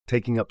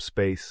Taking Up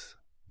Space,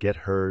 Get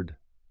Heard,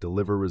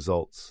 Deliver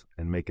Results,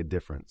 and Make a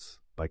Difference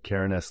by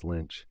Karen S.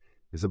 Lynch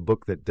is a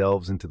book that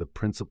delves into the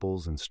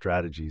principles and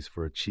strategies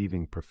for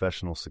achieving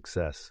professional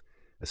success,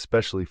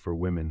 especially for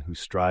women who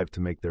strive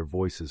to make their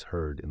voices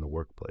heard in the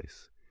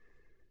workplace.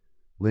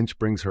 Lynch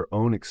brings her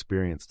own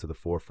experience to the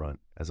forefront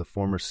as a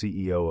former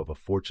CEO of a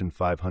Fortune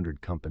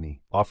 500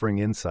 company, offering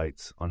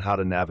insights on how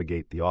to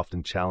navigate the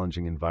often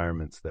challenging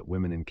environments that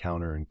women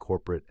encounter in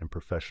corporate and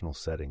professional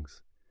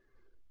settings.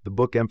 The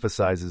book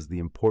emphasizes the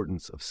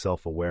importance of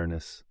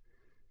self-awareness,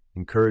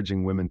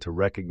 encouraging women to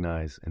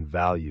recognize and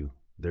value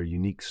their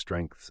unique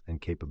strengths and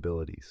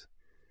capabilities.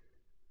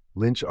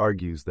 Lynch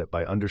argues that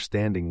by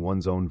understanding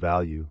one's own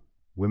value,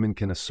 women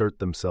can assert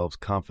themselves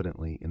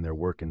confidently in their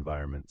work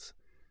environments,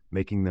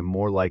 making them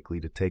more likely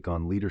to take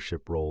on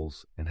leadership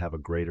roles and have a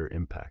greater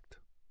impact.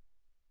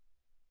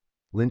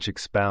 Lynch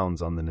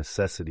expounds on the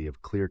necessity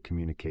of clear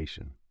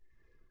communication.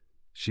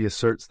 She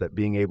asserts that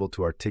being able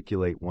to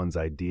articulate one's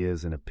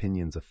ideas and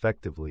opinions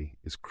effectively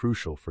is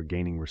crucial for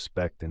gaining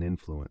respect and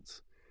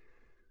influence.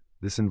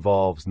 This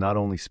involves not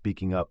only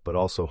speaking up but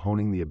also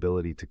honing the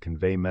ability to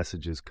convey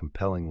messages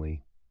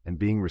compellingly and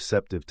being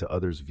receptive to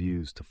others'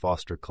 views to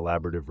foster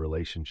collaborative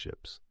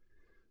relationships.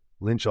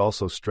 Lynch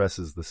also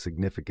stresses the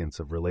significance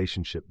of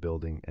relationship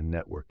building and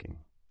networking.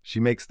 She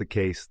makes the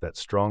case that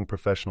strong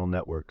professional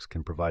networks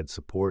can provide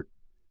support,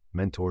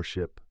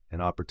 mentorship, and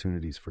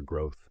opportunities for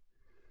growth.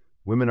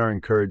 Women are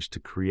encouraged to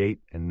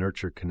create and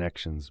nurture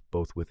connections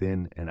both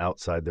within and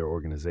outside their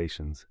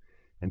organizations,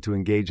 and to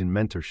engage in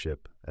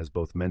mentorship as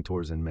both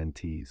mentors and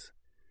mentees.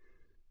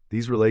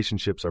 These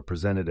relationships are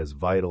presented as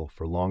vital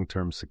for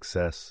long-term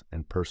success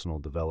and personal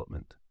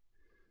development.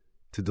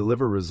 To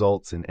deliver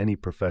results in any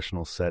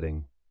professional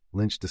setting,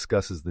 Lynch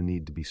discusses the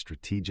need to be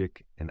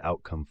strategic and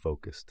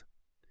outcome-focused.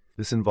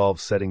 This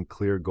involves setting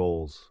clear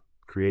goals,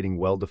 creating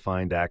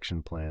well-defined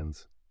action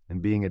plans,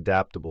 and being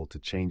adaptable to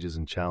changes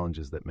and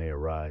challenges that may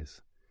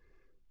arise.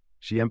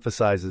 She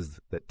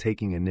emphasizes that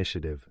taking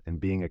initiative and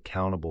being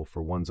accountable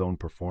for one's own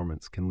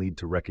performance can lead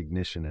to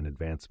recognition and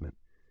advancement.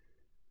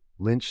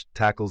 Lynch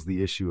tackles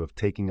the issue of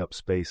taking up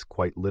space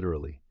quite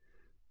literally,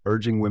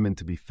 urging women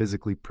to be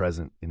physically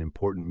present in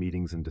important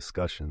meetings and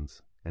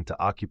discussions, and to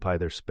occupy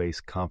their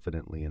space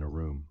confidently in a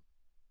room.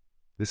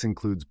 This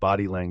includes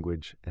body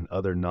language and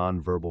other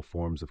non-verbal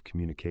forms of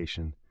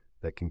communication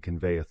that can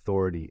convey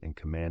authority and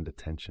command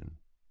attention.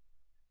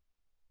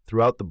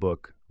 Throughout the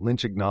book,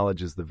 Lynch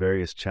acknowledges the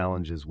various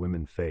challenges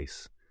women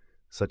face,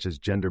 such as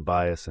gender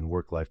bias and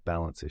work-life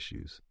balance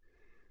issues.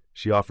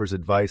 She offers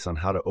advice on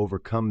how to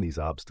overcome these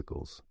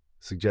obstacles,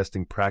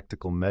 suggesting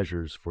practical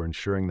measures for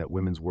ensuring that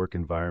women's work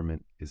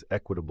environment is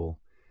equitable,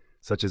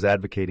 such as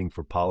advocating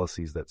for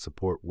policies that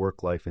support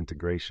work-life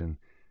integration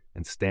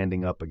and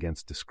standing up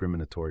against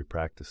discriminatory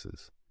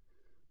practices.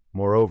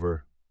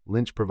 Moreover,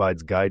 Lynch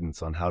provides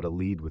guidance on how to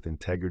lead with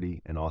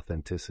integrity and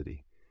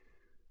authenticity.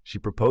 She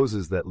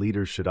proposes that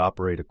leaders should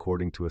operate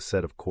according to a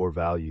set of core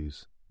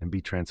values and be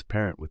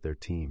transparent with their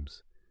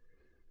teams.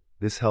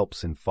 This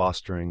helps in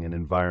fostering an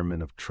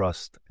environment of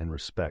trust and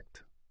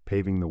respect,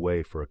 paving the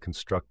way for a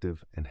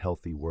constructive and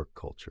healthy work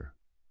culture.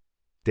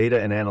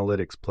 Data and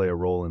analytics play a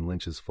role in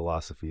Lynch's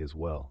philosophy as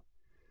well.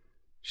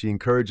 She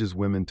encourages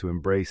women to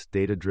embrace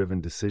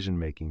data-driven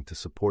decision-making to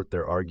support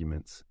their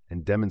arguments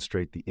and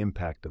demonstrate the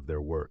impact of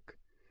their work.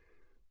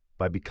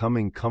 By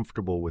becoming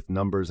comfortable with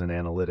numbers and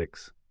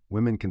analytics,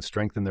 women can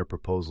strengthen their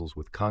proposals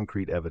with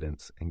concrete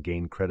evidence and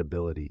gain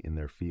credibility in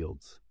their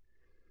fields.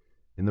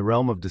 In the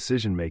realm of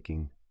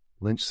decision-making,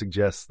 Lynch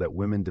suggests that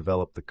women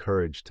develop the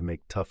courage to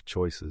make tough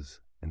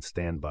choices and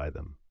stand by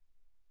them.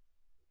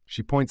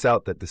 She points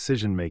out that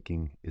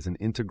decision-making is an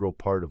integral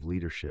part of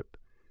leadership,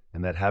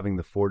 and that having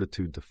the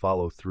fortitude to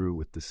follow through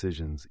with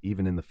decisions,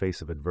 even in the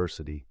face of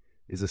adversity,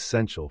 is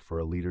essential for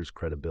a leader's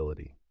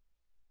credibility.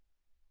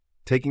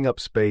 Taking Up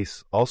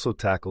Space also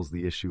tackles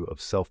the issue of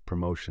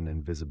self-promotion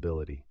and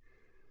visibility.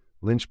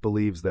 Lynch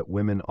believes that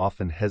women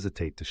often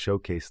hesitate to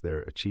showcase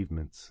their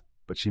achievements,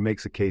 but she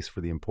makes a case for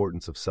the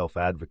importance of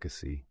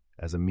self-advocacy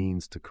as a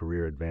means to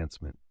career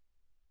advancement.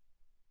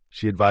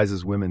 She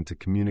advises women to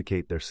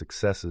communicate their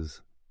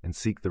successes and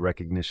seek the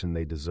recognition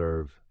they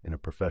deserve in a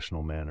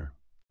professional manner.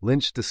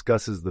 Lynch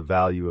discusses the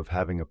value of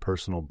having a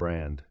personal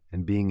brand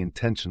and being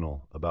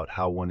intentional about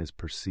how one is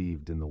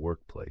perceived in the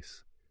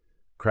workplace.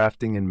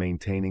 Crafting and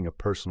maintaining a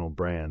personal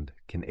brand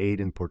can aid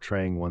in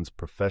portraying one's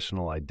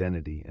professional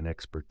identity and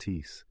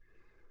expertise,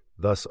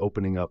 thus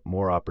opening up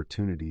more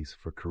opportunities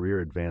for career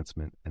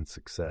advancement and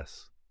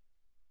success.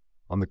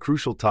 On the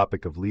crucial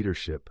topic of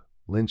leadership,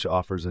 Lynch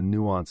offers a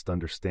nuanced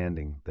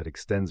understanding that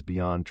extends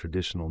beyond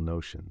traditional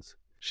notions.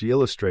 She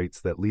illustrates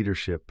that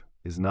leadership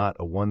is not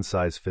a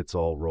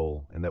one-size-fits-all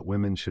role and that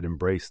women should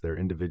embrace their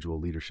individual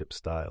leadership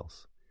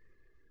styles.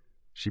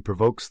 She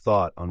provokes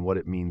thought on what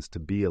it means to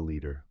be a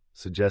leader,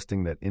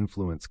 suggesting that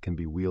influence can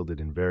be wielded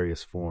in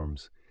various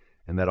forms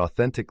and that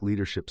authentic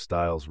leadership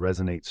styles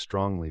resonate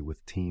strongly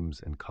with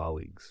teams and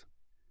colleagues.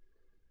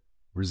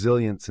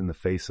 Resilience in the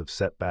face of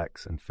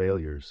setbacks and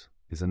failures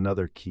is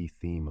another key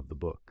theme of the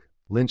book.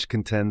 Lynch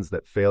contends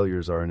that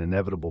failures are an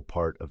inevitable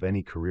part of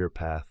any career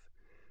path,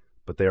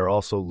 but they are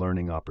also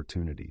learning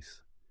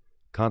opportunities.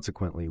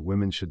 Consequently,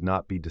 women should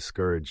not be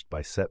discouraged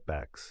by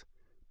setbacks,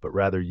 but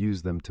rather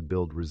use them to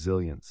build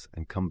resilience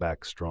and come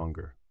back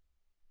stronger.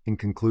 In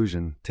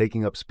conclusion,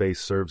 Taking Up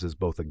Space serves as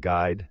both a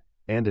guide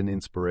and an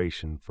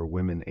inspiration for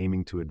women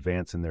aiming to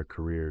advance in their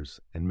careers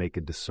and make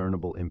a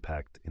discernible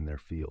impact in their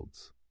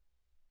fields.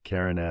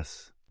 Karen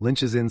S.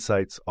 Lynch's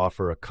insights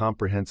offer a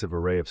comprehensive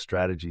array of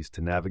strategies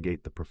to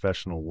navigate the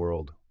professional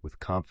world with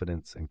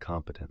confidence and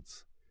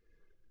competence.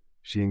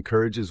 She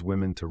encourages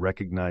women to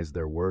recognize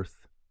their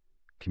worth,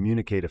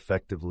 communicate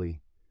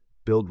effectively,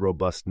 build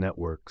robust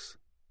networks,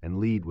 and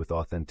lead with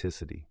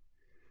authenticity.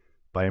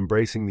 By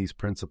embracing these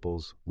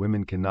principles,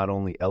 women can not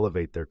only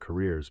elevate their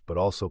careers but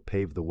also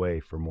pave the way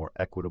for more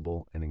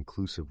equitable and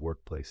inclusive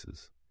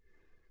workplaces.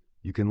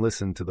 You can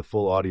listen to the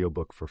full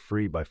audiobook for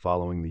free by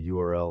following the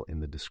URL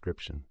in the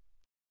description.